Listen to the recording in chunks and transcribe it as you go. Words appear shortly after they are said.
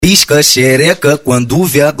pisca xereca quando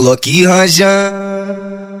vê a Glock rajar.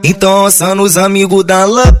 Então roça nos amigos da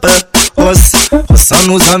Lapa, roça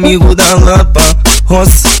nos amigos da Lapa,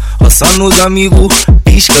 roça nos amigos,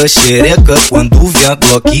 pisca xereca quando vê a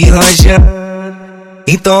Glock rajar.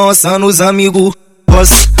 Então roça nos amigos,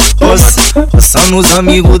 roça nos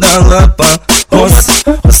amigos da Lapa,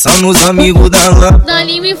 roça nos amigos da Lapa.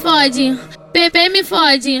 Dolly me fode, Pepe me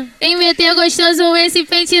fode, em meter gostoso esse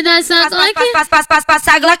pente da sua Glock.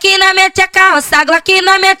 Passa Glock na minha tcheca, roça Glock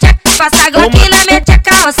na minha tcheca. Passa Glock na minha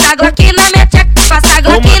tcheca, roça Glock na minha tcheca. Passa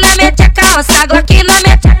Glock na minha tcheca, roça Glock na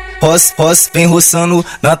minha tcheca. Roça vem roçando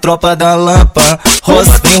na tropa da Lapa,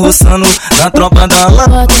 roça vem roçando na tropa da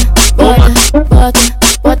Lapa. Bota aqui,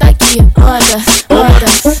 bota aqui,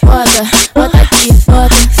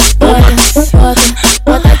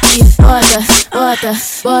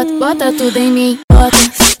 bota tudo em mim, bota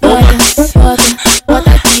aqui,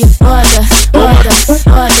 bota aqui, bota aqui,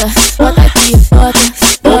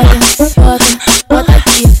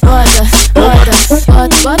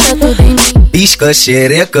 bota tudo em mim. Pisca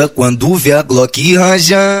xereca quando vê a Glock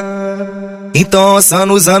rajar. Então roça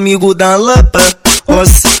nos amigos da Lapa,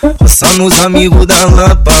 roça nos amigos da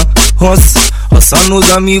Lapa, roça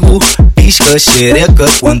nos amigos, pisca xereca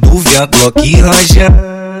quando vê a Glock rajar.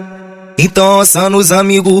 Então roça nos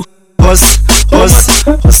amigos,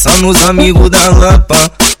 roça nos amigos da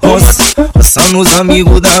Lapa, roça nos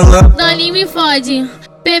amigos da Lapa. Dolly me fode,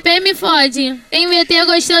 Pepe me fode, em meter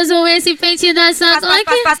gostoso esse pente da sua Glock.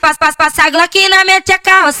 Passa Glock na minha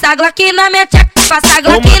tcheca, roça Glock na minha tcheca. Passa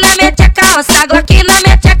Glock na minha tcheca, roça Glock na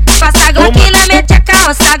minha tcheca. Passa Glock na minha tcheca,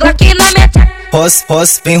 roça Glock na minha tcheca.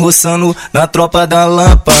 Roça vem roçando na tropa da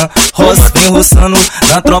Lapa, roça vem roçando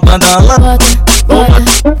na tropa da Lapa. Bota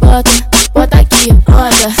aqui, bota aqui,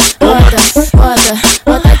 bota aqui,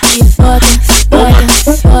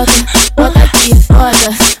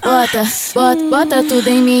 bota tudo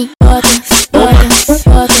em mim, bota